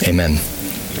Amen.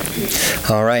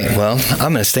 All right, well,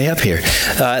 I'm going to stay up here.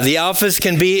 The alphas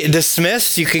can be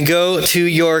dismissed. You can go to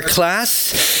your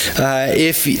class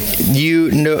if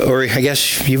you know, or I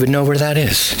guess you would know where that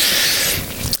is.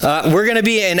 We're going to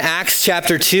be in Acts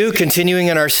chapter 2, continuing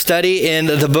in our study in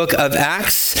the book of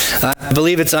Acts. I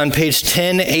believe it's on page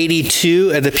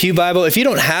 1082 of the Pew Bible. If you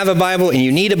don't have a Bible and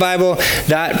you need a Bible,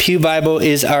 that Pew Bible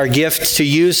is our gift to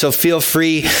you, so feel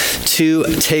free to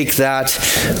take that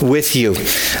with you.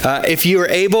 If you are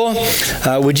able,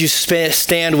 would you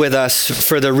stand with us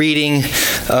for the reading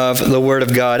of the Word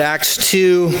of God? Acts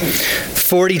 2,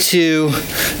 42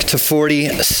 to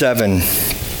 47.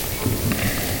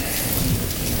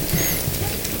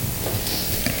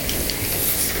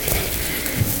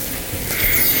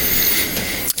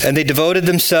 And they devoted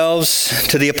themselves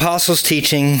to the apostles'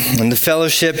 teaching and the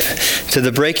fellowship, to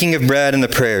the breaking of bread and the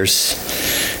prayers.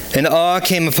 And awe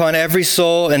came upon every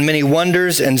soul, and many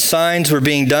wonders and signs were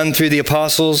being done through the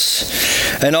apostles.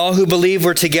 And all who believed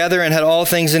were together and had all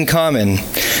things in common.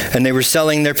 And they were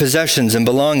selling their possessions and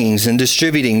belongings and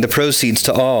distributing the proceeds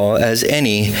to all as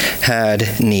any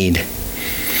had need.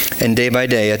 And day by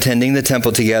day, attending the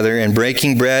temple together and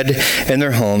breaking bread in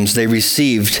their homes, they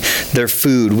received their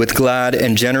food with glad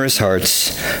and generous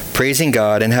hearts, praising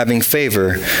God and having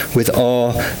favor with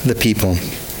all the people.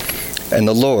 And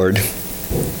the Lord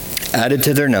added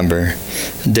to their number,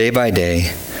 day by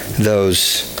day,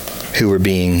 those who were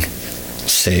being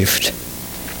saved.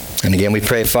 And again, we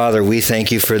pray, Father, we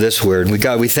thank you for this word.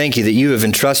 God, we thank you that you have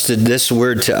entrusted this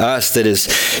word to us that has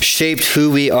shaped who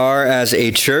we are as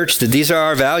a church, that these are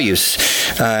our values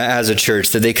as a church,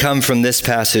 that they come from this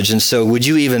passage. And so would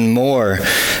you even more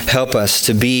help us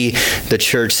to be the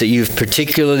church that you've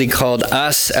particularly called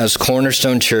us as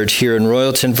Cornerstone Church here in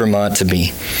Royalton, Vermont to be,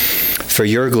 for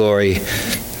your glory,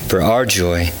 for our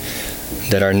joy,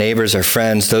 that our neighbors, our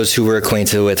friends, those who we're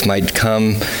acquainted with might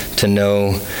come to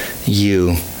know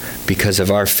you because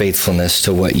of our faithfulness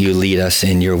to what you lead us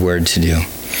in your word to do.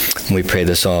 And we pray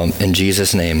this all in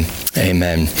Jesus' name.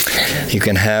 Amen. You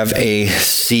can have a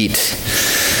seat.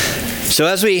 So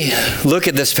as we look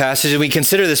at this passage and we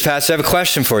consider this passage, I have a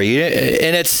question for you.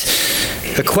 And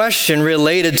it's a question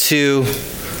related to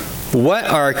what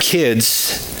are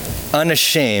kids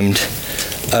unashamed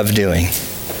of doing?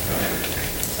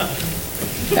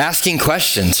 Asking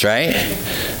questions, right?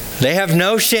 They have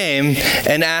no shame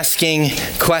in asking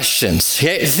questions.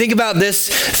 Okay? Think about this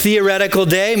theoretical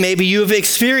day. Maybe you've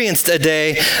experienced a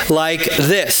day like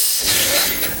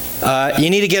this. You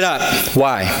need to get up.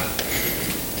 Why?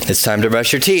 It's time to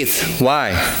brush your teeth.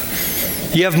 Why?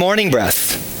 You have morning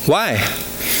breath. Why?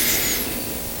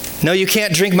 No, you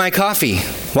can't drink my coffee.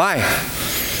 Why?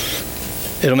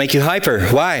 It'll make you hyper.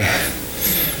 Why?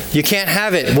 You can't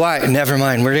have it. Why? Never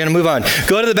mind. We're going to move on.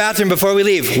 Go to the bathroom before we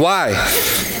leave. Why?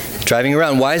 Driving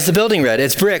around. Why is the building red?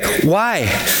 It's brick. Why?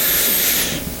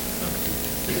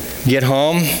 Get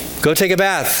home. Go take a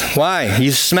bath. Why?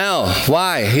 You smell.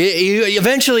 Why? You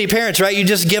eventually, parents, right? You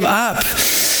just give up.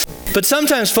 But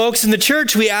sometimes, folks, in the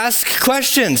church, we ask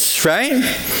questions, right?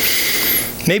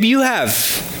 Maybe you have.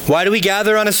 Why do we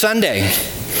gather on a Sunday?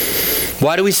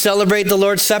 Why do we celebrate the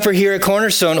Lord's Supper here at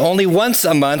Cornerstone only once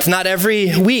a month, not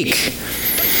every week?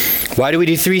 Why do we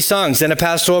do 3 songs, then a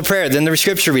pastoral prayer, then the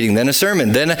scripture reading, then a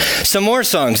sermon, then some more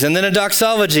songs, and then a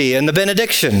doxology and the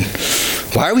benediction?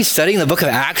 Why are we studying the book of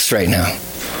Acts right now?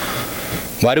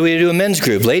 Why do we do a men's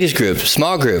group, ladies group,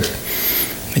 small group?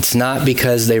 It's not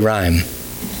because they rhyme.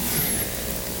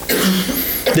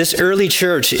 This early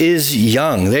church is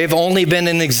young. They've only been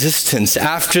in existence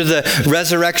after the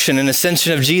resurrection and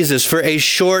ascension of Jesus for a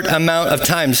short amount of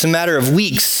time. It's a matter of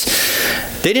weeks.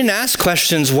 They didn't ask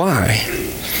questions why.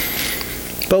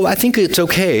 But I think it's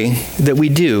okay that we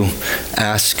do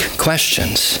ask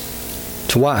questions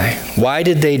to why. Why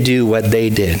did they do what they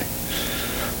did?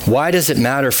 Why does it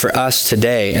matter for us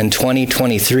today in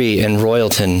 2023 in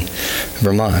Royalton,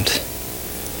 Vermont?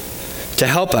 To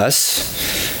help us,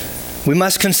 we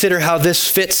must consider how this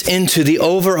fits into the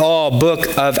overall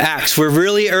book of Acts. We're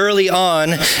really early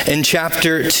on in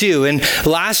chapter 2. And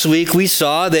last week we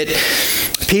saw that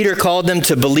Peter called them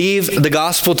to believe the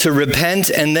gospel, to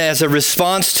repent, and as a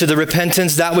response to the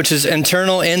repentance, that which is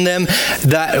internal in them,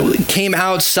 that came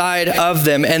outside of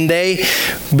them, and they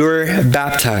were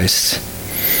baptized.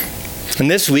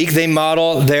 And this week they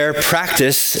model their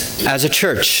practice as a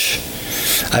church.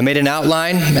 I made an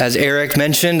outline, as Eric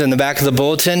mentioned, in the back of the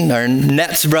bulletin. Our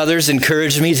Netz brothers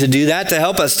encouraged me to do that, to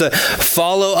help us to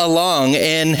follow along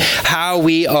in how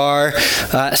we are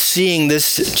seeing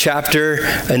this chapter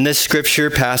and this scripture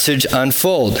passage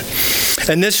unfold.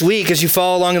 And this week, as you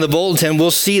follow along in the bulletin,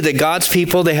 we'll see that God's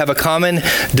people, they have a common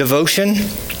devotion,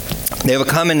 They have a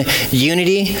common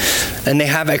unity, and they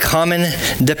have a common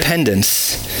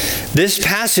dependence. This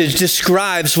passage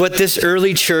describes what this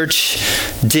early church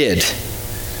did.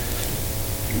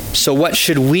 So what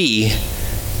should we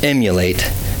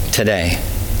emulate today?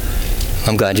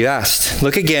 I'm glad you asked.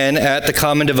 Look again at the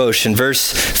common devotion,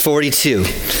 verse 42.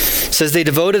 It says, they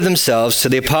devoted themselves to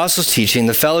the apostles' teaching,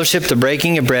 the fellowship, the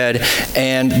breaking of bread,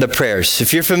 and the prayers.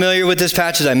 If you're familiar with this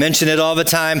passage, I mention it all the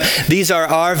time. These are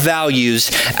our values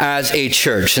as a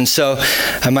church. And so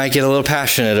I might get a little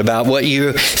passionate about what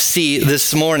you see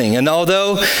this morning. And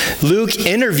although Luke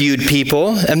interviewed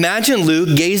people, imagine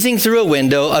Luke gazing through a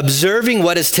window, observing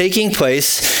what is taking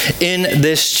place in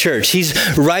this church.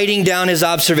 He's writing down his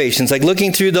observations, like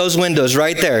looking through those windows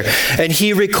right there. And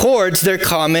he records their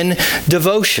common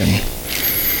devotion.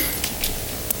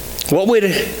 What would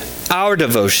our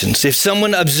devotions, if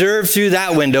someone observed through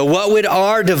that window, what would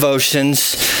our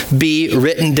devotions be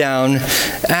written down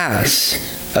as?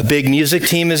 A big music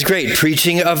team is great.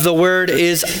 Preaching of the word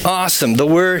is awesome. The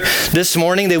word this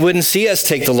morning, they wouldn't see us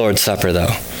take the Lord's Supper,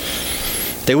 though.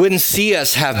 They wouldn't see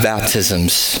us have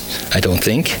baptisms, I don't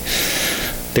think.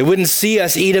 They wouldn't see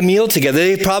us eat a meal together.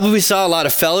 They probably saw a lot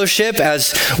of fellowship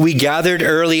as we gathered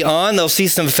early on. They'll see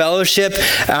some fellowship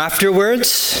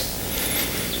afterwards.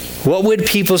 What would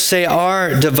people say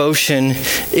our devotion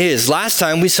is? Last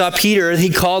time we saw Peter, he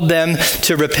called them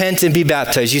to repent and be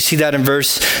baptized. You see that in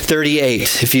verse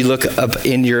 38, if you look up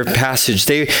in your passage.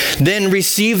 They then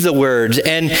received the word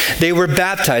and they were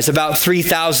baptized, about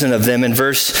 3,000 of them in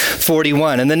verse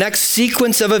 41. And the next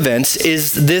sequence of events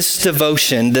is this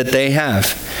devotion that they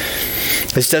have.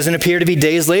 This doesn't appear to be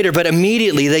days later, but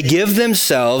immediately they give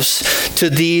themselves to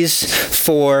these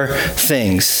four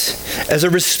things. As a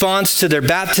response to their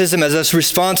baptism, as a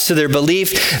response to their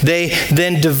belief, they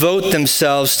then devote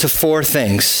themselves to four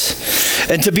things.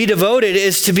 And to be devoted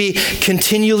is to be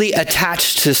continually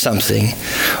attached to something,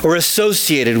 or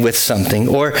associated with something,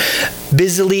 or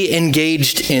busily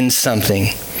engaged in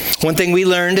something. One thing we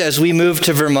learned as we moved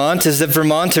to Vermont is that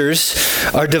Vermonters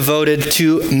are devoted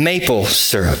to maple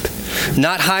syrup,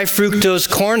 not high fructose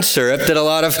corn syrup that a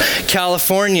lot of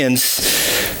Californians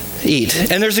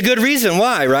eat. And there's a good reason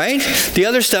why, right? The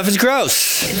other stuff is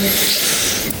gross.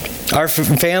 Our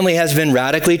family has been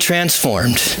radically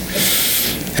transformed,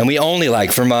 and we only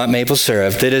like Vermont maple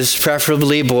syrup that is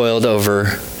preferably boiled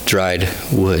over dried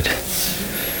wood.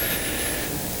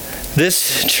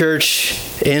 This church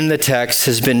in the text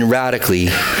has been radically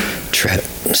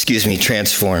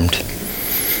transformed.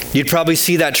 You'd probably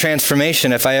see that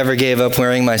transformation if I ever gave up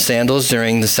wearing my sandals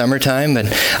during the summertime. And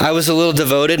I was a little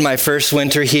devoted my first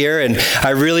winter here, and I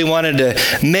really wanted to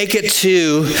make it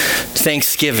to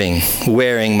Thanksgiving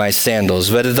wearing my sandals.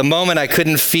 But at the moment I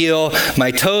couldn't feel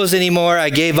my toes anymore, I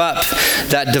gave up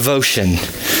that devotion.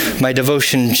 My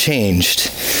devotion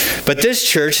changed. But this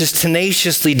church is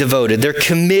tenaciously devoted. They're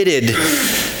committed,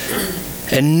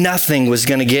 and nothing was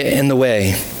going to get in the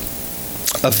way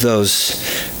of those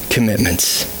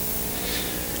commitments.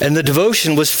 And the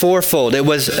devotion was fourfold. It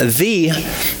was the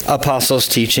apostles'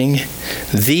 teaching,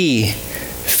 the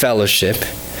fellowship,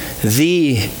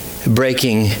 the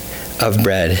breaking of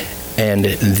bread, and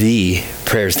the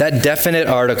prayers. That definite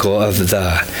article of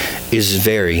the is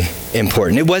very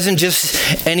important. It wasn't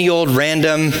just any old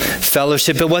random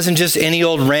fellowship. It wasn't just any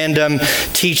old random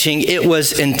teaching. It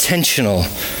was intentional,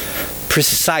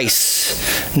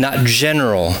 precise, not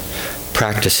general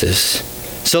practices.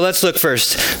 So let's look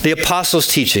first. The apostles'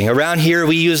 teaching. Around here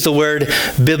we use the word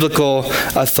biblical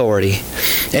authority.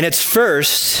 And it's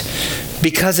first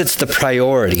because it's the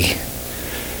priority.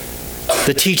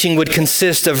 The teaching would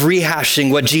consist of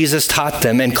rehashing what Jesus taught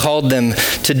them and called them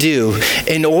to do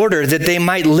in order that they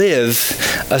might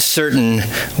live a certain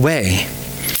way.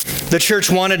 The church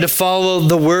wanted to follow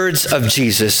the words of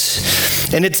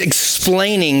Jesus, and it's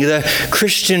explaining the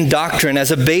Christian doctrine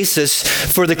as a basis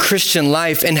for the Christian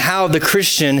life and how the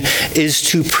Christian is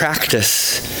to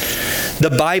practice. The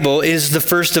Bible is the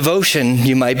first devotion.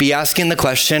 You might be asking the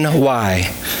question,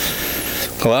 why?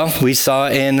 Well, we saw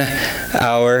in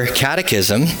our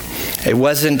catechism, I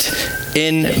wasn't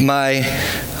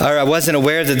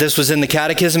aware that this was in the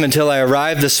catechism until I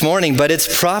arrived this morning, but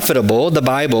it's profitable, the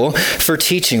Bible, for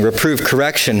teaching, reproof,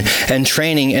 correction, and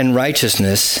training in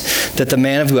righteousness, that the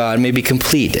man of God may be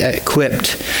complete, equipped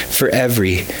for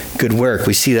every good work.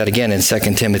 We see that again in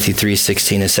 2 Timothy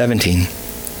 3:16 and 17.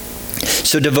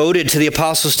 So devoted to the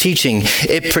apostles' teaching,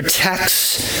 it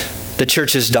protects the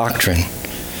church's doctrine.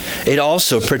 It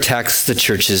also protects the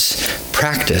church's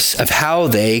practice of how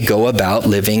they go about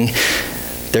living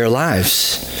their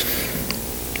lives.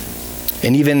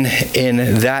 And even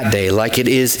in that day, like it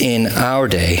is in our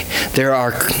day, there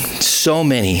are so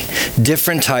many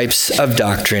different types of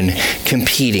doctrine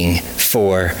competing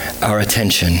for our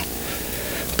attention.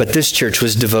 But this church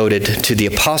was devoted to the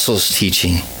apostles'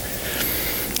 teaching.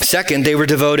 Second, they were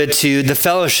devoted to the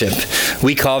fellowship.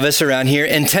 We call this around here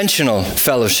intentional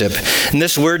fellowship. And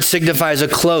this word signifies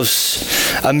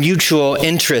a mutual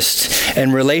interest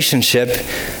and relationship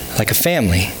like a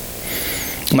family.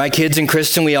 My kids and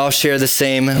Kristen, we all share the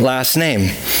same last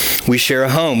name. We share a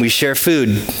home. We share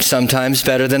food, sometimes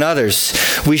better than others.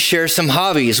 We share some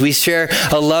hobbies. We share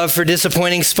a love for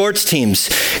disappointing sports teams.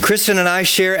 Kristen and I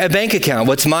share a bank account.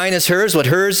 What's mine is hers. What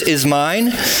hers is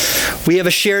mine. We have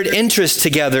a shared interest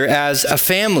together as a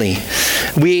family.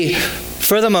 We,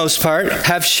 for the most part,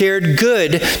 have shared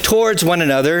good towards one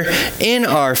another in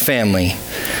our family.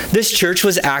 This church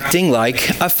was acting like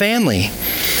a family,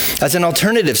 as an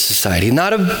alternative society,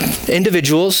 not of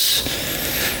individuals,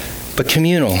 but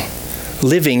communal,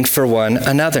 living for one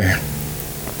another.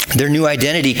 Their new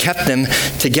identity kept them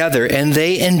together, and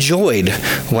they enjoyed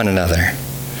one another.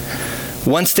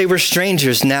 Once they were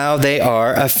strangers, now they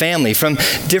are a family from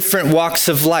different walks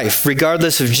of life,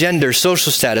 regardless of gender,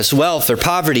 social status, wealth, or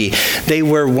poverty. They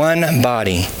were one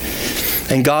body.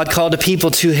 And God called a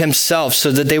people to himself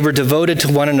so that they were devoted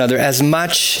to one another as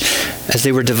much as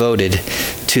they were devoted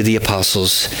to the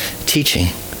apostles' teaching.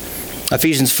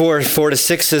 Ephesians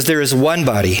 4:4-6 says, there is one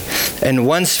body and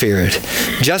one Spirit,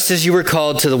 just as you were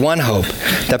called to the one hope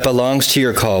that belongs to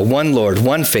your call, one Lord,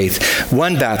 one faith,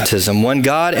 one baptism, one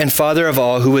God and Father of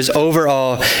all, who is over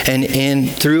all and in,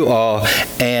 through all,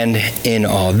 and in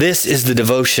all. This is the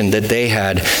devotion that they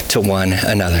had to one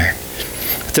another.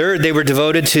 Third, they were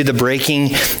devoted to the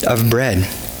breaking of bread.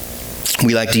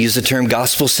 We like to use the term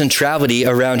gospel centrality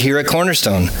around here at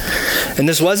Cornerstone. And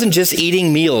this wasn't just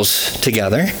eating meals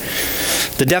together.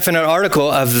 The definite article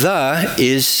of the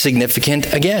is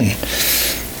significant again.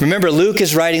 Remember, Luke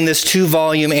is writing this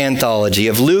 2-volume anthology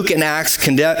of Luke and Acts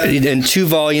in 2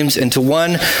 volumes into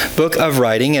one book of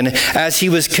writing. And as he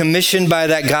was commissioned by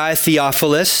that guy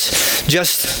Theophilus,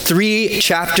 just 3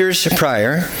 chapters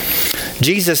prior,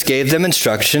 Jesus gave them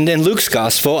instruction in Luke's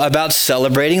gospel about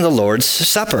celebrating the Lord's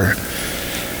Supper.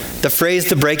 The phrase,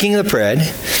 the breaking of the bread,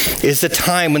 is the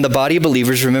time when the body of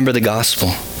believers remember the gospel.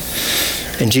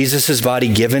 And Jesus'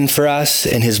 body given for us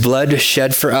and his blood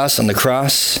shed for us on the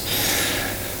cross.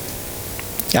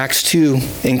 Acts 2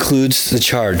 includes the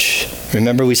charge.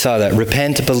 Remember, we saw that.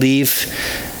 Repent, believe,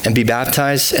 and be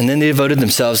baptized. And then they devoted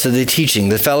themselves to the teaching,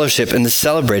 the fellowship, and the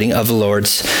celebrating of the Lord's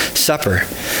Supper.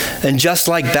 And just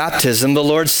like baptism, the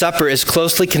Lord's Supper is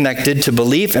closely connected to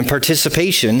belief and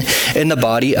participation in the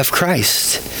body of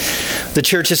Christ. The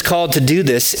church is called to do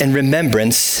this in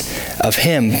remembrance of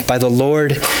him by the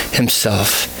Lord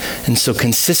himself. And so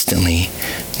consistently,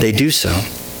 they do so.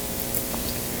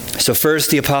 So first,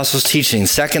 the apostles' teaching.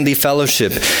 Second, the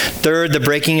fellowship. Third, the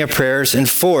breaking of prayers. And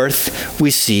fourth,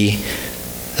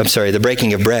 the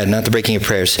breaking of bread, not the breaking of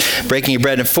prayers. Breaking of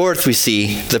bread. And fourth, we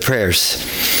see the prayers.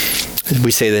 We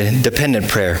say the dependent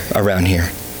prayer around here.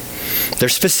 They're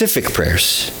specific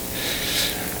prayers.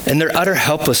 And their utter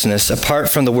helplessness apart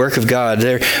from the work of God,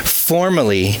 they're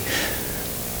formally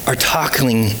are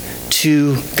talking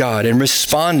to God and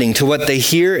responding to what they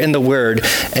hear in the Word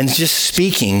and just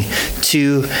speaking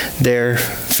to their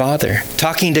Father.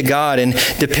 Talking to God and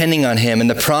depending on him, and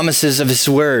the promises of his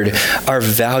Word are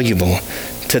valuable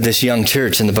to this young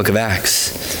church in the book of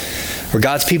Acts. Where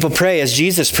God's people pray as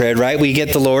Jesus prayed, right? We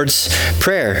get the Lord's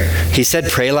Prayer. He said,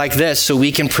 pray like this, so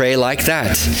we can pray like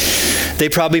that. They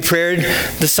probably prayed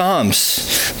the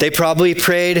Psalms. They probably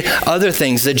prayed other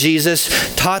things that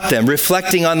Jesus taught them,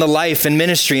 reflecting on the life and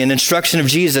ministry and instruction of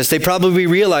Jesus. They probably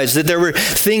realized that there were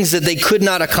things that they could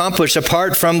not accomplish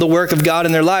apart from the work of God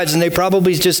in their lives, and they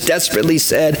probably just desperately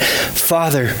said,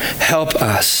 Father, help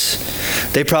us.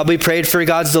 They probably prayed for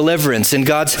God's deliverance and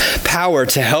God's power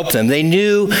to help them. They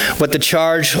knew what the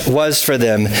charge was for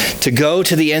them, to go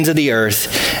to the ends of the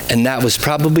earth, and that was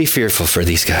probably fearful for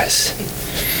these guys.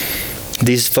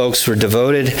 These folks were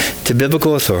devoted to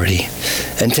biblical authority,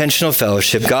 intentional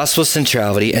fellowship, gospel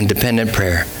centrality, and dependent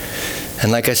prayer.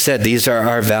 And like I said, these are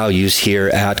our values here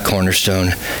at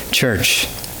Cornerstone Church.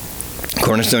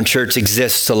 Cornerstone Church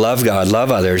exists to love God,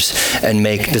 love others, and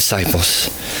make disciples.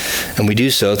 And we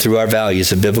do so through our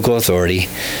values of biblical authority,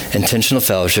 intentional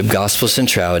fellowship, gospel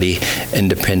centrality, and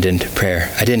dependent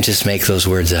prayer. I didn't just make those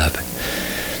words up.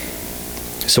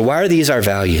 So why are these our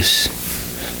values?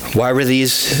 Why were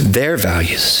these their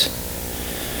values?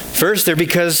 First, they're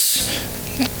because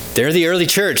they're the early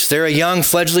church. They're a young,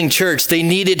 fledgling church. They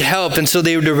needed help, and so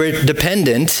they were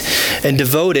dependent and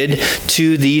devoted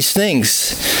to these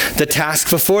things. The task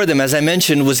before them, as I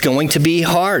mentioned, was going to be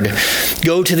hard.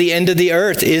 Go to the end of the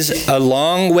earth is a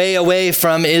long way away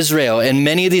from Israel. And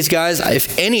many of these guys,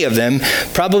 if any of them,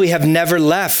 probably have never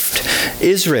left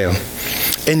Israel.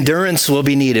 Endurance will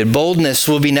be needed. Boldness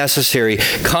will be necessary.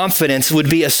 Confidence would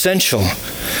be essential.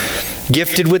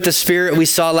 Gifted with the Spirit we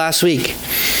saw last week.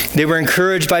 They were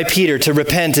encouraged by Peter to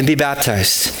repent and be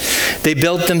baptized. They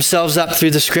built themselves up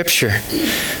through the Scripture.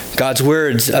 God's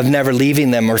words of never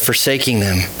leaving them or forsaking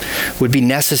them would be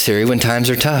necessary when times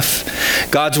are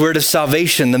tough. God's word of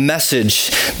salvation, the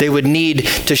message they would need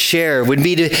to share, would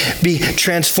be to be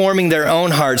transforming their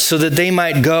own hearts so that they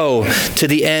might go to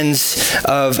the ends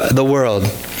of the world.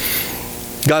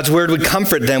 God's word would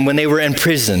comfort them when they were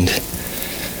imprisoned,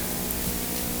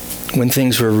 when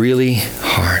things were really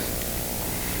hard,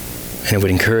 and it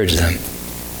would encourage them.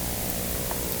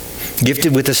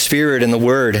 Gifted with the Spirit and the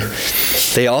Word,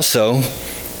 they also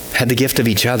had the gift of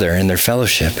each other in their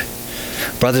fellowship.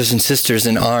 Brothers and sisters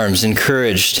in arms,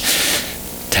 encouraged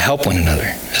to help one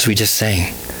another, as we just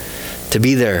sang, to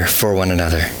be there for one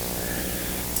another.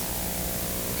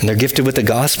 And they're gifted with the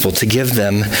gospel to give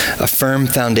them a firm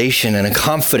foundation and a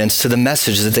confidence to the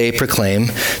message that they proclaim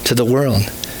to the world.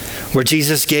 Where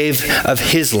Jesus gave of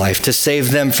his life to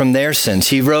save them from their sins.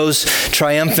 He rose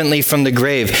triumphantly from the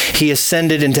grave. He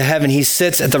ascended into heaven. He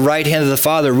sits at the right hand of the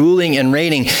Father, ruling and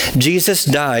reigning. Jesus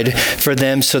died for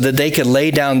them so that they could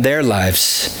lay down their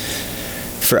lives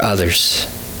for others.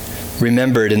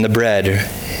 Remembered in the bread,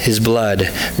 his blood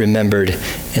remembered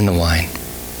in the wine.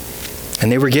 And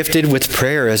they were gifted with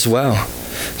prayer as well.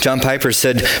 John Piper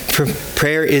said,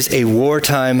 prayer is a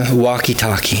wartime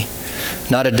walkie-talkie.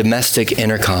 Not a domestic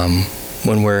intercom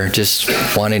when we're just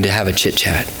wanting to have a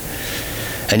chit-chat.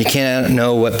 And you can't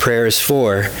know what prayer is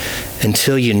for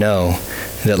until you know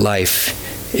that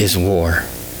life is war.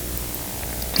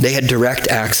 They had direct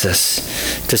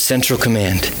access to central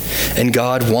command, and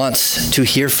God wants to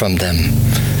hear from them.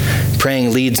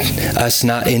 Praying leads us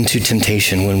not into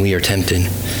temptation when we are tempted.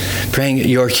 Praying,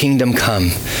 your kingdom come,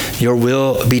 your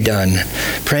will be done.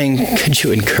 Praying, could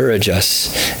you encourage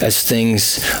us as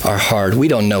things are hard? We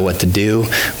don't know what to do.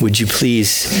 Would you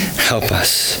please help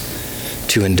us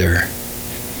to endure?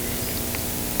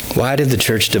 Why did the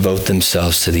church devote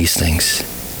themselves to these things?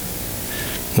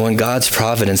 Well, in God's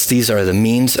providence, these are the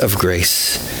means of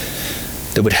grace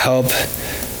that would help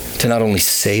to not only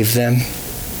save them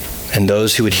and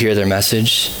those who would hear their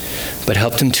message, but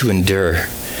help them to endure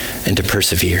and to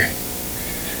persevere.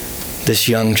 This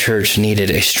young church needed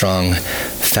a strong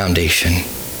foundation.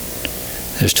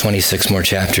 There's 26 more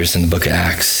chapters in the book of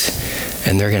Acts,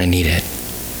 and they're going to need it.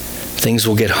 Things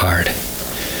will get hard.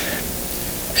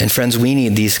 And friends, we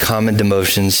need these common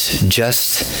devotions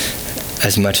just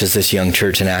as much as this young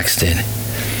church in Acts did.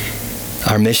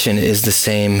 Our mission is the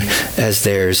same as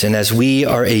theirs. And as we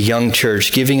are a young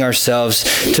church, giving ourselves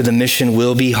to the mission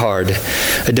will be hard.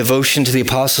 A devotion to the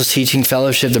apostles' teaching,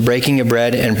 fellowship, the breaking of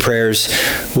bread, and prayers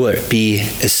would be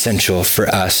essential for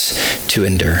us to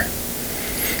endure.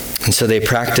 And so they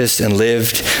practiced and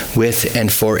lived with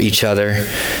and for each other.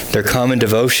 Their common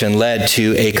devotion led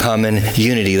to a common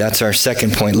unity. That's our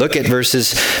second point. Look at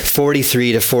verses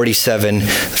 43 to 47, the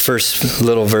first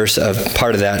little verse of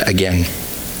part of that again.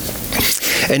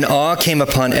 And awe came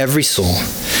upon every soul,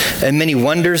 and many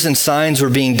wonders and signs were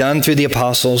being done through the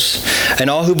apostles. And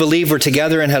all who believed were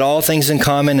together and had all things in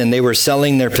common, and they were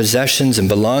selling their possessions and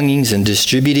belongings and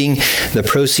distributing the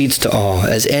proceeds to all,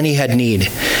 as any had need.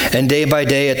 And day by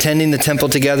day, attending the temple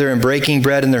together and breaking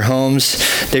bread in their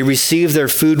homes, they received their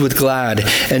food with glad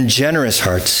and generous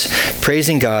hearts,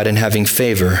 praising God and having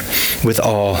favor with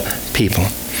all people.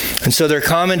 And so their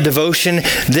common devotion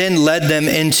then led them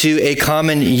into a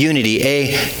common unity,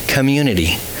 a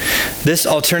community. This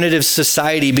alternative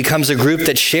society becomes a group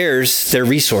that shares their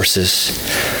resources.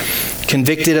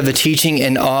 Convicted of the teaching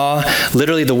and awe,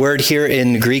 literally the word here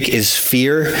in Greek is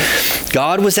fear.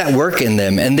 God was at work in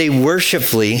them, and they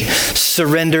worshipfully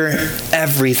surrender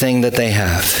everything that they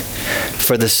have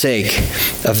for the sake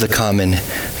of the common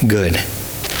good.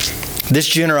 This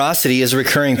generosity is a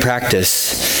recurring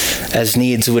practice as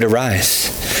needs would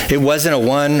arise. It wasn't a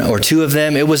one or two of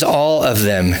them, it was all of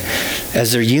them,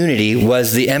 as their unity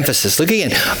was the emphasis. Look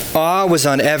again, awe was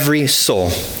on every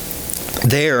soul.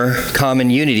 Their common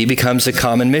unity becomes a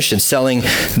common mission, selling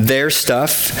their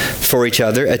stuff for each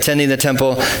other, attending the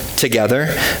temple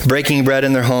together, breaking bread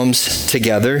in their homes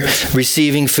together,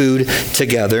 receiving food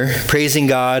together, praising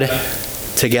God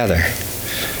together.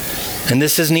 And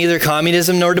this is neither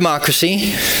communism nor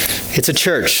democracy. It's a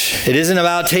church. It isn't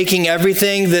about taking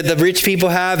everything that the rich people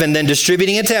have and then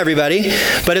distributing it to everybody,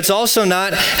 but it's also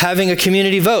not having a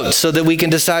community vote so that we can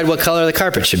decide what color the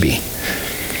carpet should be.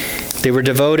 They were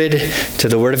devoted to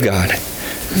the Word of God,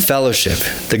 fellowship,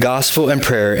 the gospel, and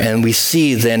prayer, and we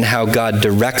see then how God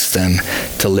directs them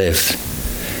to live.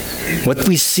 What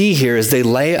we see here is they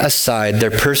lay aside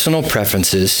their personal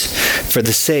preferences for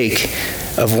the sake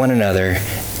of one another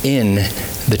in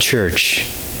the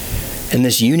church. And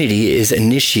this unity is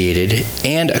initiated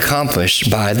and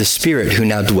accomplished by the Spirit who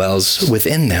now dwells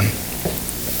within them.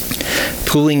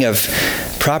 Pooling of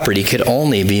property could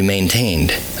only be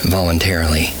maintained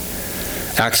voluntarily.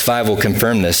 Acts 5 will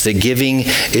confirm this, that giving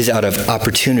is out of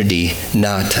opportunity,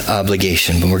 not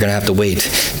obligation. But we're going to have to wait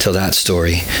till that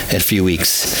story in a few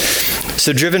weeks.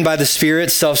 So driven by the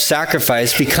Spirit,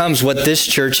 self-sacrifice becomes what this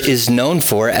church is known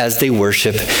for as they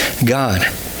worship God.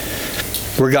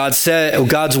 Where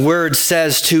God's word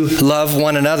says to love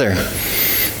one another.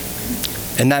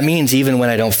 And that means even when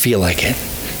I don't feel like it.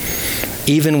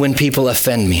 Even when people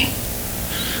offend me.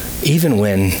 Even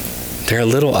when they're a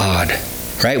little odd.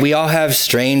 Right? We all have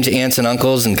strange aunts and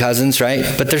uncles and cousins, right?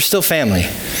 But they're still family.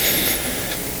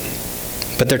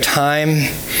 But their time,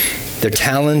 their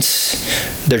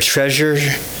talents, their treasure,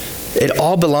 it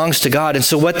all belongs to God. And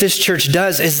so what this church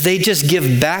does is they just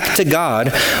give back to God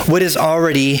what is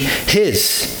already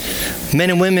His.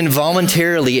 Men and women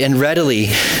voluntarily and readily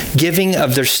giving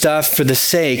of their stuff for the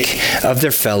sake of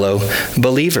their fellow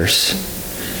believers.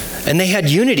 And they had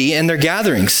unity in their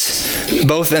gatherings,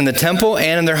 both in the temple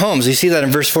and in their homes. You see that in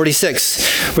verse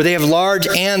 46, where they have large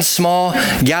and small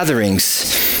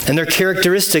gatherings. And they're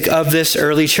characteristic of this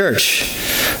early church.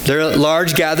 Their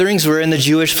large gatherings were in the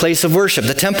Jewish place of worship,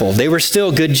 the temple. They were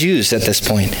still good Jews at this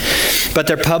point. But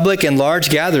their public and large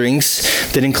gatherings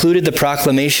that included the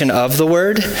proclamation of the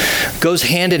word goes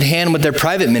hand in hand with their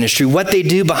private ministry, what they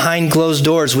do behind closed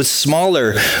doors with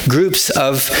smaller groups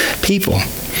of people,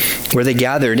 where they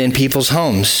gathered in people's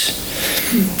homes.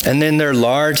 And then their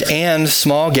large and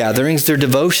small gatherings, their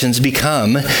devotions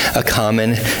become a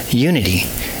common unity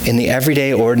in the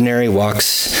everyday, ordinary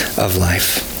walks of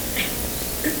life.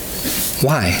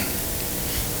 Why?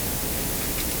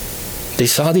 They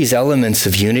saw these elements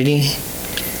of unity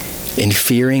in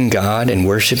fearing God and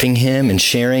worshiping Him and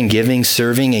sharing, giving,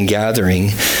 serving, and gathering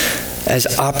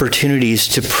as opportunities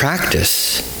to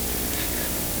practice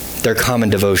their common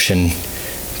devotion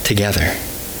together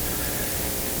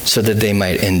so that they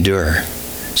might endure,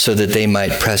 so that they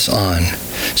might press on,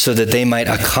 so that they might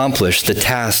accomplish the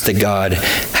task that God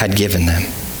had given them.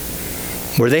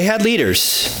 Where they had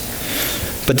leaders,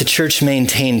 but the church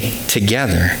maintained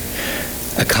together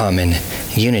a common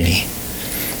unity.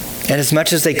 And as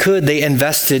much as they could, they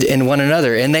invested in one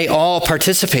another, and they all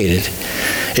participated.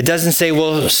 It doesn't say,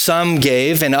 well, some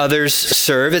gave and others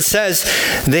serve. It says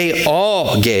they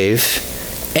all gave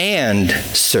and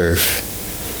serve.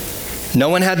 No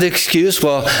one had the excuse,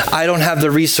 well, I don't have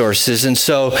the resources, and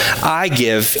so I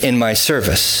give in my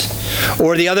service.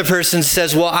 Or the other person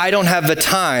says, well, I don't have the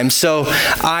time, so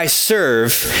I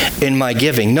serve in my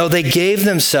giving. No, they gave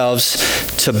themselves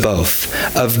to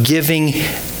both, of giving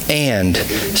and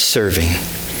serving.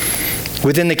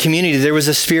 Within the community, there was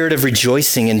a spirit of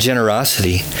rejoicing and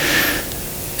generosity.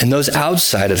 And those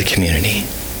outside of the community,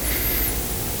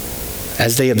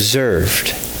 as they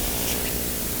observed,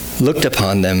 looked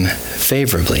upon them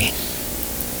favorably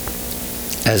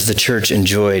as the church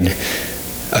enjoyed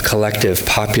a collective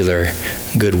popular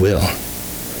goodwill.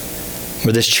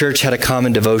 Where this church had a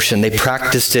common devotion, they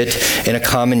practiced it in a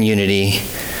common unity.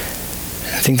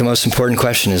 I think the most important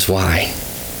question is why?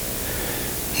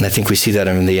 And I think we see that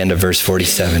in the end of verse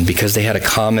 47, because they had a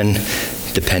common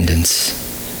dependence.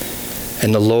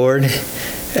 And the Lord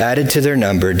added to their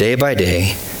number day by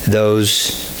day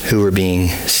those who were being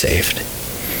saved.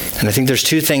 And I think there's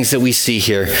two things that we see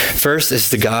here. First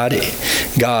is God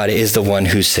is the one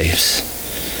who saves.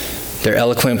 Their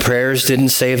eloquent prayers didn't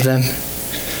save them.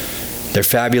 Their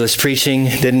fabulous preaching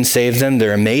didn't save them.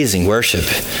 Their amazing worship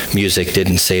music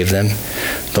didn't save them.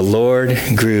 The Lord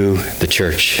grew the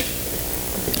church.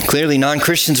 Clearly,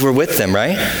 non-Christians were with them,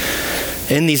 right?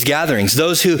 In these gatherings.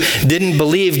 Those who didn't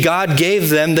believe, God gave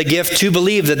them the gift to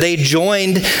believe, that they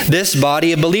joined this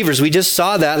body of believers. We just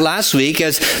saw that last week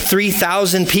as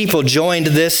 3,000 people joined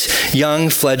this young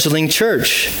fledgling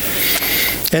church.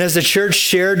 And as the church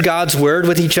shared God's word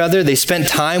with each other, they spent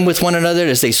time with one another.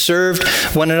 As they served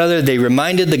one another, they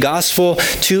reminded the gospel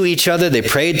to each other. They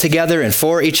prayed together and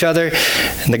for each other.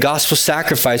 And the gospel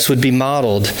sacrifice would be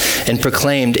modeled and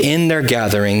proclaimed in their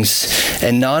gatherings.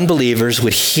 And non-believers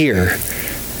would hear.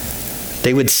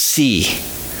 They would see.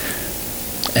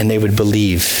 And they would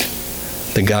believe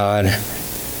the God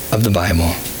of the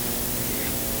Bible.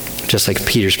 Just like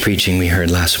Peter's preaching we heard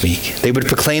last week. They would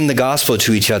proclaim the gospel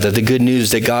to each other, the good news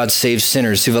that God saves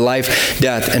sinners through the life,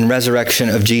 death, and resurrection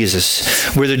of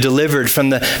Jesus, where they're delivered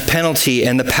from the penalty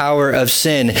and the power of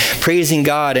sin, praising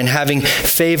God and having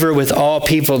favor with all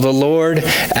people. The Lord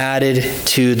added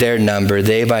to their number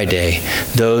day by day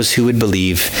those who would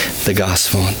believe the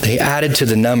gospel. They added to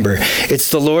the number.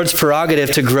 It's the Lord's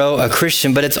prerogative to grow a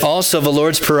Christian, but it's also the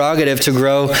Lord's prerogative to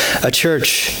grow a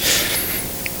church.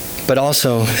 But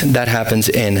also that happens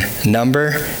in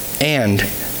number and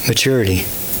maturity.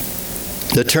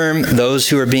 The term "those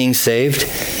who are being saved"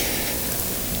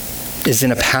 is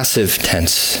in a passive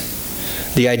tense.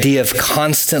 The idea of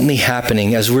constantly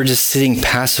happening as we're just sitting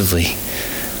passively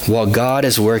while God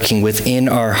is working within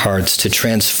our hearts to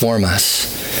transform us.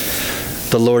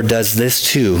 The Lord does this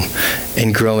too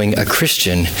in growing a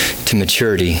Christian to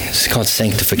maturity. It's called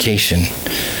sanctification.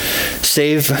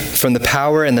 Saved from the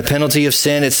power and the penalty of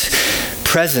sin, its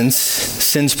presence,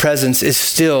 sin's presence, is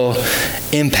still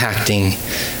impacting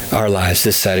our lives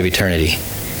this side of eternity.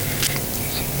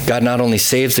 God not only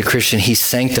saves the Christian, he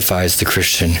sanctifies the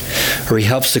Christian, or he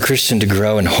helps the Christian to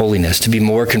grow in holiness, to be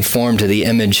more conformed to the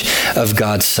image of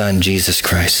God's Son, Jesus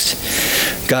Christ.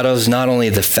 God is not only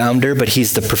the founder, but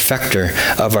he's the perfecter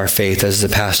of our faith, as the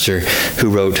pastor who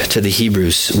wrote to the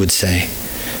Hebrews would say.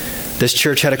 This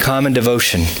church had a common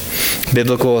devotion: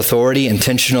 biblical authority,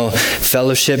 intentional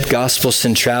fellowship, gospel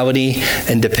centrality,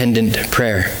 and dependent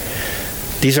prayer.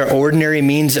 These are ordinary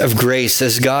means of grace,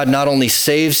 as God not only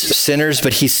saves sinners,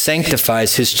 but he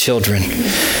sanctifies his children.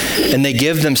 And they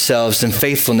give themselves in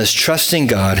faithfulness, trusting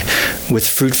God with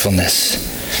fruitfulness.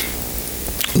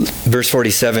 Verse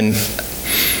 47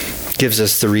 gives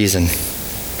us the reason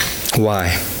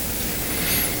why.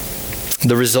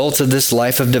 The result of this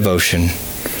life of devotion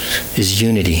is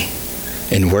unity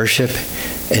in worship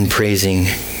and praising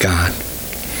God.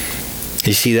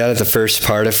 You see that at the first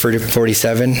part of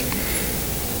 47?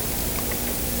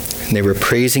 They were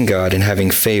praising God and having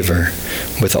favor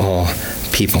with all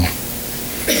people.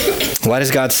 Why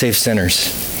does God save sinners?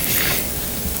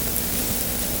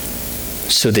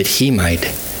 So that he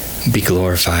might be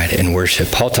glorified in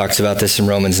worship. Paul talks about this in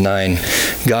Romans 9.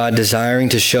 God, desiring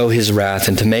to show his wrath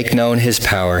and to make known his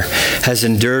power, has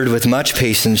endured with much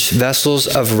patience vessels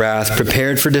of wrath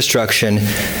prepared for destruction,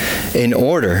 in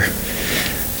order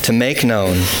to make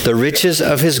known the riches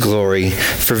of his glory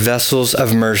for vessels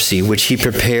of mercy, which he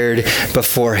prepared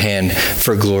beforehand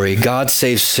for glory. God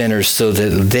saves sinners so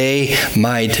that they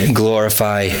might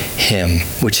glorify him,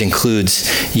 which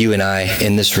includes you and I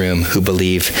in this room who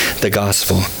believe the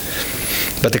gospel.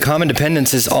 But the common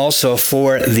dependence is also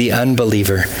for the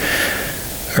unbeliever,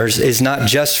 or is not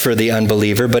just for the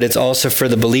unbeliever, but it's also for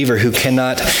the believer who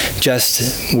cannot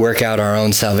just work out our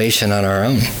own salvation on our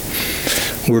own.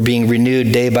 We're being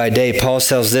renewed day by day. Paul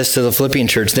says this to the Philippian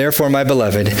church: "Therefore, my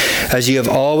beloved, as you have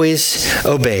always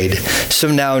obeyed, so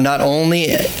now not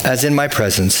only as in my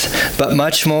presence, but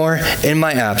much more in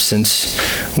my absence,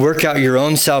 work out your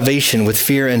own salvation with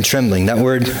fear and trembling." That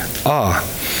word, awe.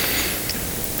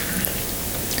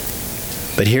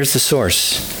 But here's the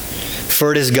source.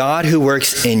 "For it is God who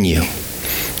works in you,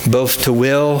 both to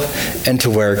will and to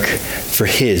work for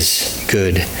his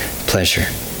good pleasure."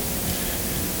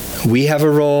 We have a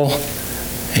role,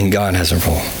 and God has a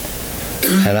role.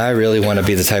 And I really want to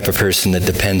be the type of person that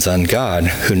depends on God,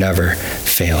 who never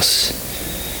fails.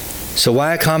 So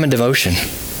why a common devotion?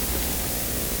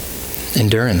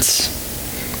 Endurance.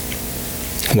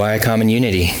 Why a common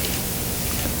unity?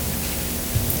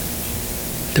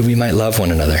 That we might love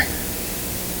one another.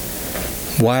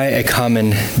 Why a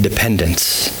common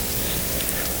dependence?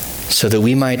 So that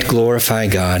we might glorify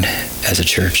God as a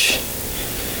church.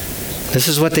 This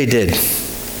is what they did.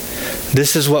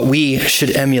 This is what we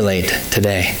should emulate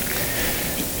today.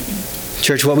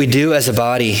 Church, what we do as a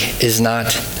body is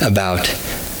not about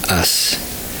us.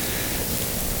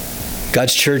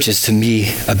 God's church is to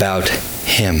be about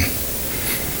him.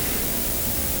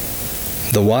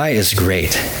 The why is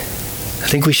great. I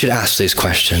think we should ask these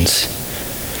questions.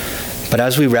 But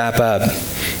as we wrap up,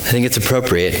 I think it's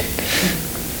appropriate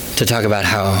to talk about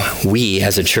how we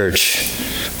as a church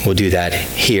will do that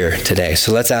here today.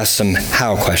 So let's ask some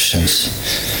how questions.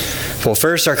 Well,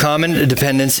 first, our common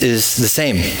dependence is the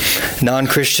same.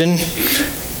 Non-Christian,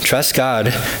 trust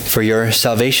God for your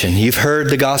salvation. You've heard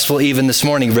the gospel even this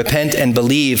morning. Repent and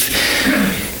believe.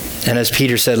 And as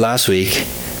Peter said last week,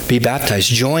 be baptized.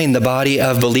 Join the body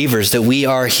of believers that we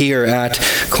are here at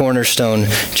Cornerstone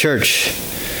Church.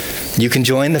 You can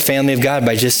join the family of God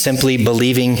by just simply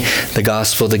believing the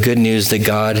gospel, the good news that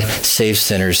God saves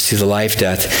sinners through the life,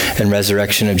 death, and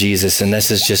resurrection of Jesus. And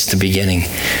this is just the beginning,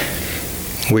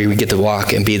 where we get to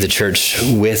walk and be the church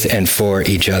with and for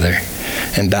each other.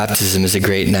 And baptism is a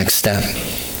great next step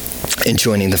in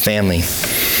joining the family.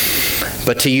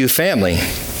 But to you, family,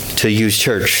 to you,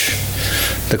 church,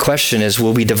 the question is,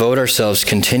 will we devote ourselves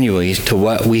continually to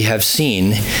what we have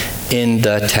seen in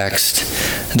the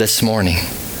text this morning?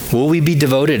 Will we be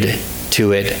devoted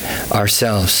to it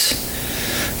ourselves?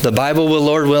 The Bible will,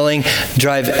 Lord willing,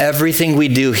 drive everything we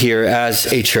do here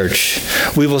as a church.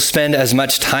 We will spend as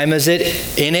much time in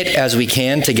it as we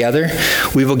can together.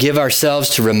 We will give ourselves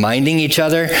to reminding each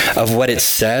other of what it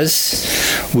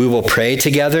says. We will pray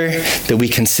together that we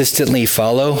consistently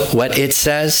follow what it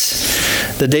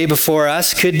says. The day before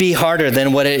us could be harder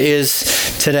than what it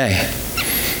is today.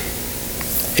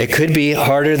 It could be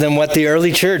harder than what the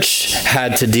early church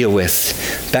had to deal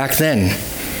with back then.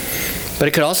 But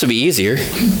it could also be easier.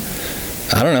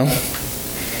 I don't know.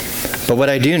 But what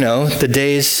I do know, the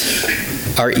days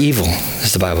are evil,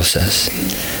 as the Bible says.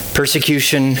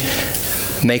 Persecution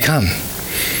may come.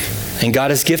 And God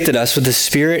has gifted us with the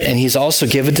Spirit, and He's also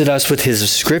gifted us with His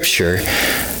Scripture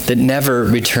that never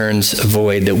returns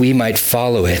void, that we might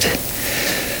follow it.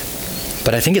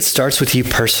 But I think it starts with you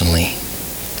personally.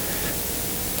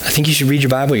 I think you should read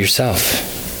your Bible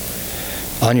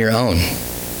yourself, on your own,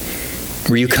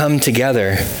 where you come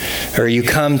together, or you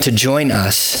come to join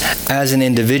us as an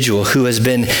individual who has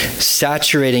been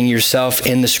saturating yourself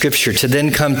in the Scripture, to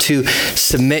then come to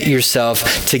submit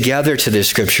yourself together to the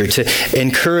Scripture, to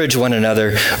encourage one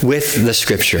another with the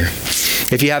Scripture.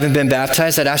 If you haven't been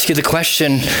baptized, I'd ask you the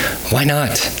question, why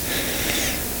not?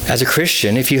 As a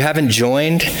Christian, if you haven't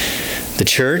joined the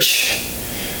church,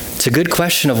 it's a good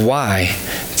question of why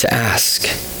to ask.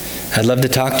 I'd love to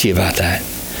talk to you about that.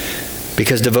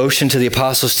 Because devotion to the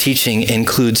apostles' teaching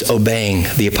includes obeying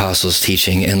the apostles'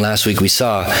 teaching. And last week we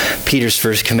saw Peter's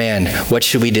first command. What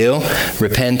should we do?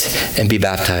 Repent and be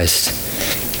baptized.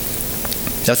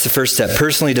 That's the first step.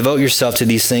 Personally devote yourself to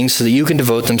these things so that you can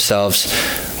devote themselves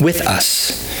with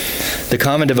us. The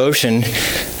common devotion,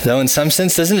 though, in some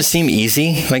sense, doesn't it seem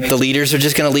easy? Like the leaders are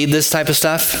just going to lead this type of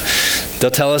stuff?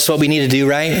 They'll tell us what we need to do,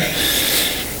 right?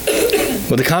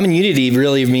 Well, the common unity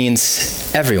really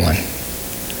means everyone.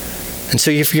 And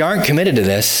so if you aren't committed to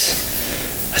this,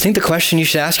 I think the question you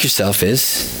should ask yourself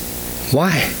is,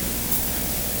 why?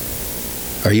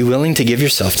 Are you willing to give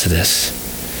yourself to this?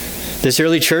 This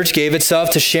early church gave itself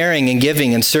to sharing and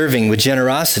giving and serving with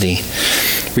generosity.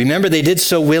 Remember, they did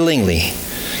so willingly.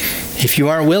 If you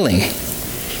aren't willing,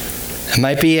 it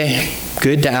might be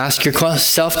good to ask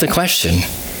yourself the question,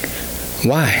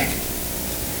 why?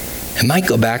 It might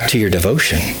go back to your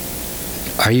devotion.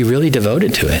 Are you really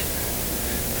devoted to it?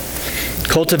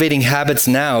 Cultivating habits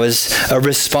now is a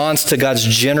response to God's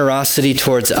generosity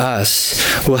towards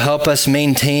us. Will help us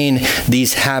maintain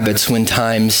these habits when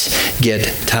times get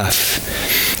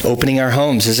tough. Opening our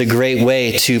homes is a great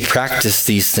way to practice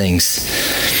these things.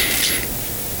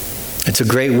 It's a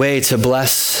great way to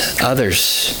bless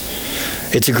others.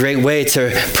 It's a great way to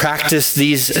practice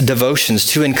these devotions,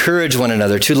 to encourage one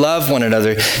another, to love one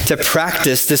another, to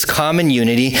practice this common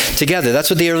unity together. That's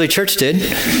what the early church did.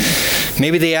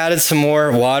 Maybe they added some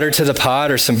more water to the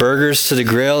pot, or some burgers to the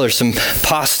grill, or some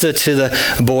pasta to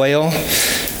the boil.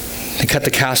 They cut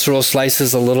the casserole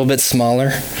slices a little bit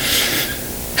smaller.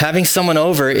 Having someone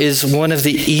over is one of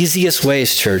the easiest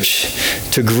ways, church,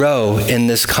 to grow in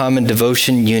this common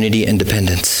devotion, unity, and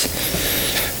dependence.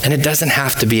 And it doesn't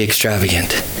have to be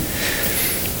extravagant.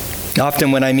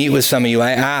 Often when I meet with some of you,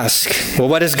 I ask, well,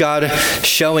 what is God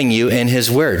showing you in His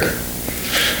Word?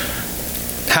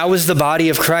 How is the body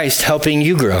of Christ helping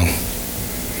you grow?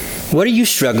 What are you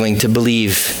struggling to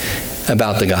believe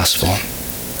about the gospel?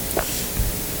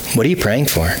 What are you praying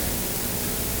for?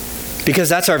 Because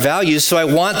that's our values, so I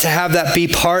want to have that be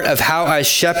part of how I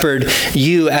shepherd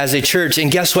you as a church.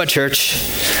 And guess what, church?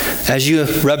 As you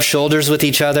rub shoulders with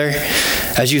each other,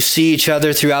 as you see each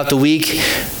other throughout the week,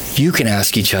 you can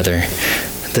ask each other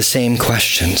the same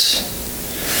questions.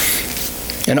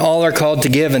 And all are called to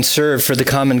give and serve for the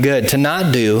common good. To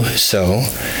not do so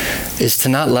is to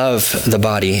not love the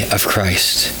body of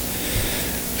Christ.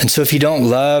 And so if you don't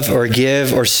love or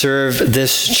give or serve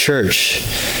this church,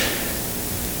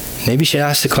 maybe you should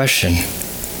ask the question,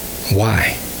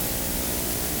 why?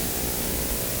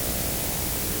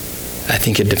 I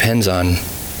think it depends on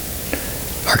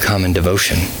our common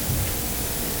devotion.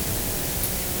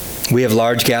 We have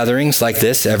large gatherings like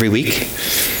this every week.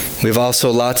 We have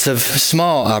also lots of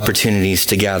small opportunities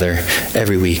to gather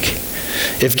every week.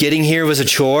 If getting here was a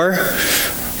chore,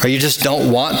 or you just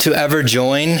don't want to ever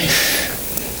join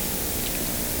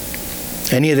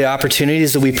any of the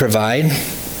opportunities that we provide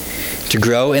to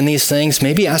grow in these things,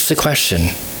 maybe ask the question,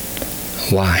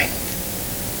 why?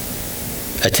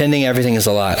 Attending everything is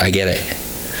a lot, I get it.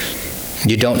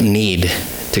 You don't need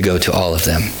to go to all of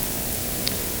them.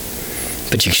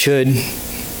 But you should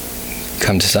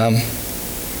come to some.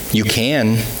 You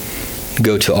can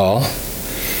go to all.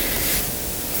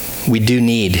 We do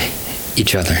need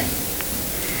each other.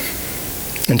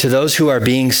 And to those who are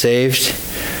being saved,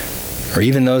 or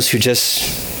even those who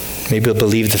just maybe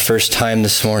believed the first time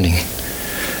this morning,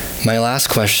 my last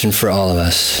question for all of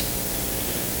us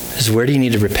is, where do you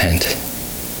need to repent?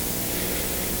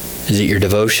 Is it your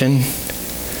devotion?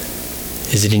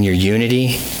 Is it in your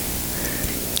unity?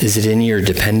 Is it in your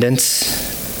dependence?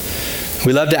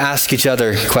 We love to ask each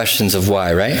other questions of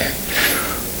why, right?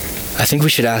 I think we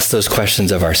should ask those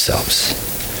questions of ourselves.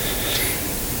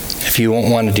 If you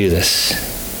won't want to do this,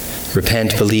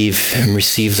 repent, believe, and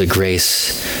receive the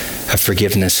grace of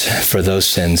forgiveness for those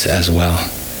sins as well.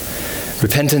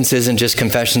 Repentance isn't just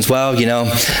confessions, well,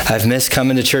 I've missed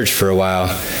coming to church for a while.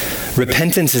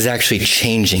 Repentance is actually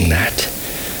changing that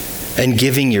and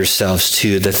giving yourselves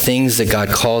to the things that God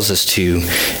calls us to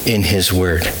in His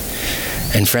Word.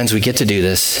 And friends, we get to do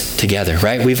this together,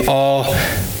 right? We've all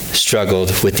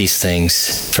struggled with these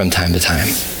things from time to time.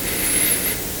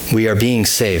 We are being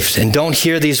saved. And don't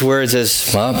hear these words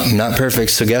as, well, I'm not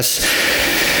perfect, so guess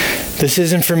this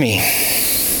isn't for me.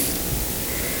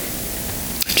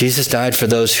 Jesus died for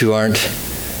those who aren't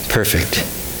perfect.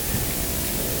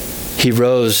 He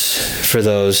rose for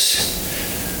those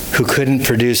who couldn't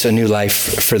produce a new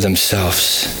life for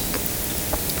themselves.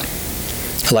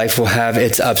 Life will have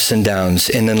its ups and downs,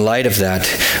 and in light of that,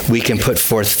 we can put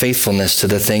forth faithfulness to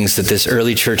the things that this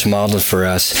early church modeled for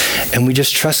us, and we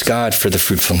just trust God for the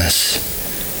fruitfulness.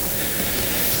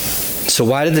 So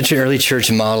why did the early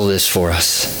church model this for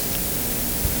us?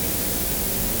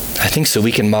 I think so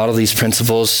we can model these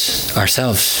principles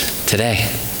ourselves today.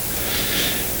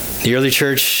 The early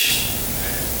church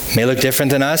may look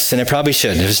different than us, and it probably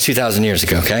should. It was 2,000 years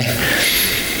ago, okay?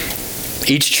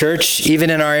 Each church,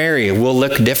 even in our area, will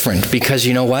look different because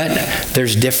you know what?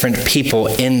 There's different people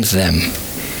in them.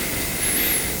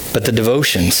 But the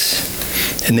devotions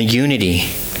and the unity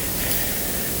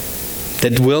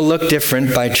that will look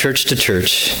different by church to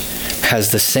church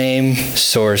has the same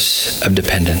source of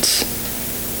dependence.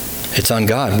 It's on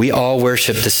God. We all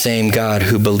worship the same God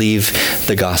who believe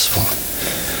the gospel.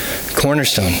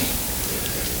 Cornerstone,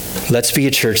 let's be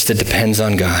a church that depends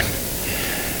on God.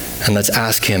 And let's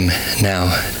ask Him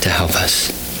now to help us.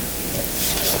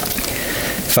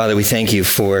 Father, we thank You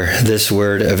for this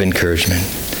word of encouragement.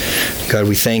 God,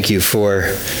 we thank You for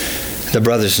the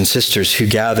brothers and sisters who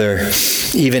gather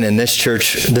even in this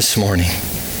church this morning.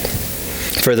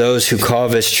 For those who call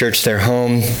this church their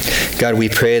home, God, we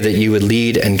pray that You would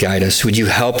lead and guide us. Would You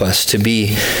help us to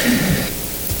be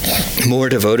more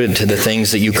devoted to the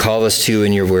things that You call us to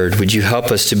in Your word? Would You help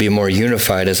us to be more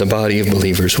unified as a body of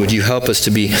believers? Would You help us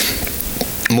to be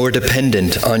more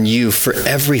dependent on You for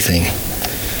everything?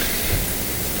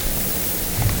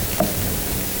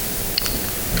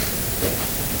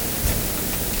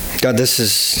 God, this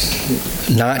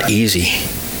is not easy,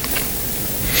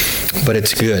 but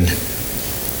it's good.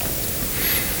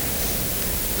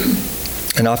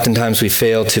 And oftentimes we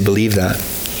fail to believe that.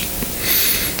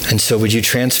 And so would You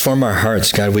transform our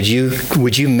hearts, God? Would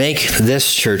you make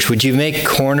this church, would You make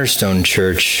Cornerstone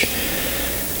Church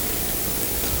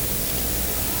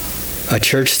a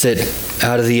church that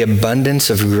out of the abundance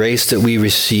of grace that we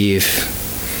receive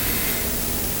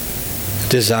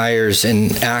desires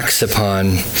and acts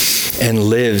upon and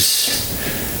lives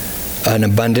an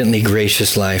abundantly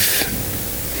gracious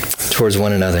life towards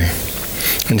one another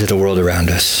and to the world around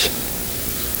us.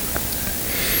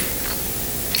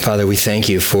 Father, we thank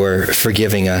You for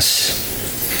forgiving us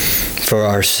for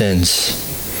our sins.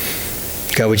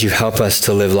 God, would You help us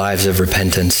to live lives of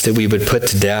repentance, that we would put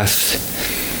to death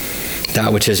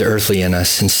that which is earthly in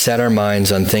us and set our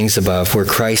minds on things above, where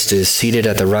Christ is seated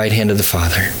at the right hand of the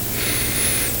Father.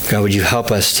 God, would You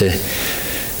help us to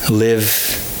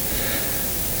live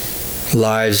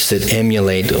lives that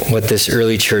emulate what this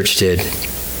early church did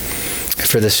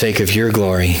for the sake of Your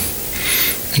glory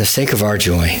and the sake of our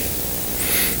joy,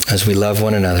 as we love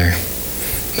one another,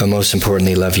 but most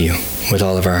importantly, love You with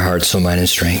all of our heart, soul, mind, and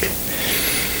strength.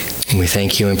 And we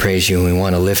thank You and praise You, and we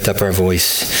want to lift up our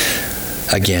voice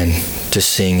again to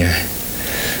sing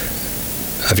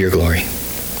of Your glory.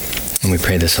 And we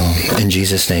pray this all in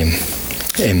Jesus' name.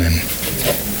 Amen.